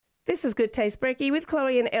This is Good Taste Brekkie with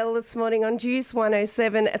Chloe and Elle this morning on Juice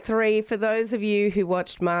 107.3. For those of you who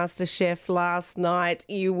watched MasterChef last night,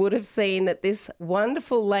 you would have seen that this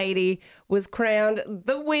wonderful lady was crowned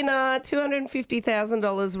the winner,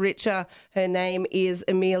 $250,000 richer. Her name is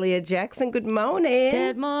Amelia Jackson. Good morning.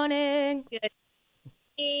 Good morning.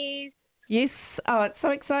 Good. Yes. Oh, it's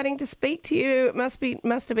so exciting to speak to you. It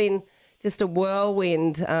must have been just a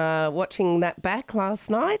whirlwind watching that back last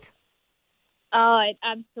night. Oh, it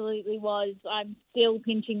absolutely was. I'm still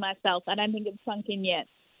pinching myself. I don't think it's sunk in yet.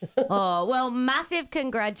 Oh, well, massive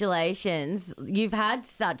congratulations. You've had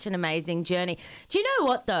such an amazing journey. Do you know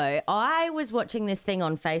what, though? I was watching this thing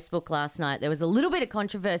on Facebook last night. There was a little bit of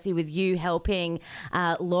controversy with you helping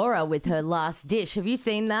Laura with her last dish. Have you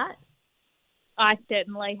seen that? I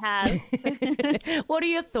certainly have. What are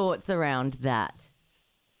your thoughts around that?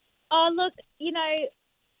 Oh, look,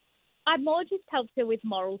 I more just helped her with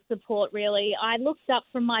moral support, really. I looked up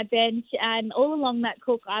from my bench and all along that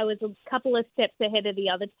cook, I was a couple of steps ahead of the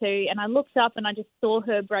other two. And I looked up and I just saw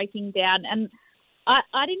her breaking down. And I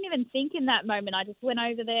didn't even think in that moment. I just went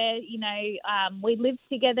over there, we lived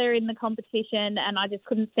together in the competition and I just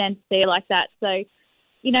couldn't stand to see her like that. So,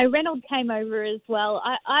 Reynolds came over as well.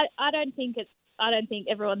 I don't think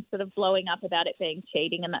everyone's sort of blowing up about it being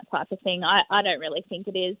cheating and that type of thing. I don't really think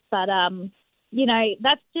it is. But,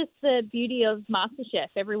 that's just the beauty of MasterChef.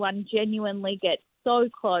 Everyone genuinely gets so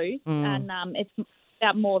close and it's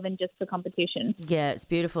about more than just the competition. Yeah, it's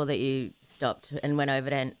beautiful that you stopped and went over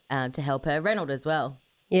to help her. Reynolds as well.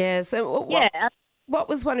 Yeah. So what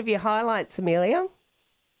was one of your highlights, Amelia?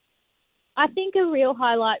 I think a real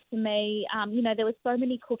highlight for me, there were so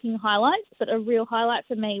many cooking highlights, but a real highlight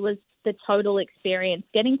for me was the total experience.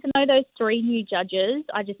 Getting to know those three new judges,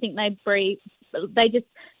 I just think they just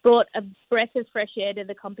brought a breath of fresh air to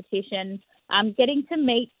the competition. Getting to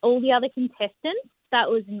meet all the other contestants, that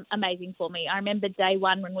was amazing for me. I remember day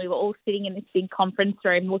one when we were all sitting in this big conference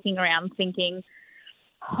room looking around thinking,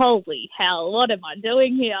 holy hell, what am I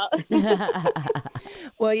doing here?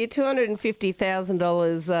 Well, you're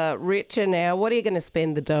 $250,000 richer now. What are you going to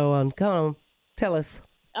spend the dough on? Come on, tell us.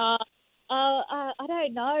 I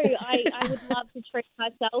don't know. I would love to treat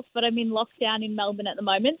myself, but I'm in lockdown in Melbourne at the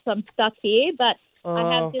moment, so I'm stuck here. But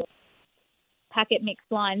I have this packet mix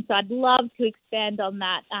line, so I'd love to expand on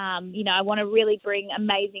that. I want to really bring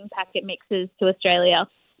amazing packet mixes to Australia.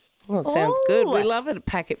 Well, sounds good. We love a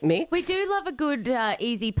packet mix. We do love a good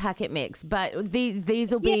easy packet mix, but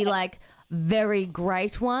these will be like very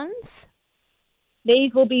great ones.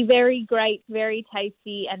 These will be very great, very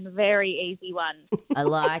tasty and very easy ones. I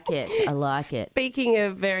like it. Speaking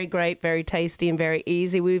of very great, very tasty and very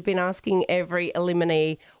easy, we've been asking every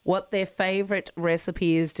eliminee what their favourite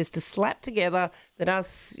recipe is just to slap together that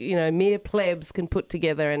us, mere plebs can put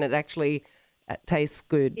together and it actually tastes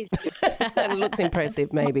good. And it looks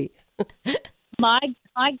impressive maybe. My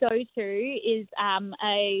go-to is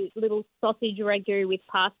a little sausage ragu with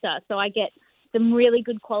pasta. So I get some really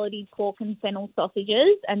good quality pork and fennel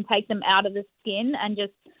sausages and take them out of the skin and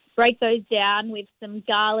just break those down with some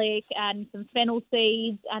garlic and some fennel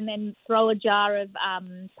seeds and then throw a jar of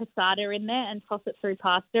passata in there and toss it through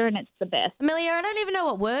pasta and it's the best. Amelia, I don't even know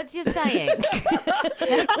what words you're saying.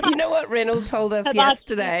 You know what Reynolds told us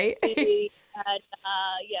yesterday?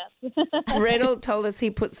 Reynolds told us he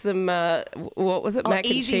put some, what was it, mac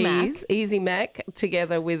and cheese, Easy Mac,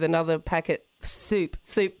 together with another packet soup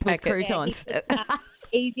packet. With croutons.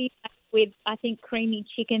 Easy Mac with, I think, creamy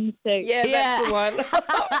chicken soup. Yeah, that's the one.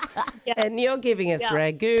 And you're giving us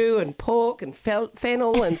ragu and pork and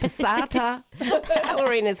fennel and passata.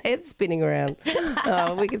 Ballerina's head spinning around.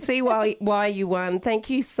 We can see why you won.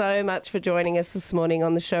 Thank you so much for joining us this morning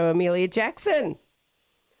on the show, Amelia Jackson.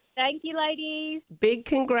 Thank you, ladies. Big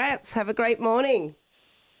congrats. Have a great morning.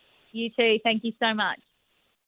 You too. Thank you so much.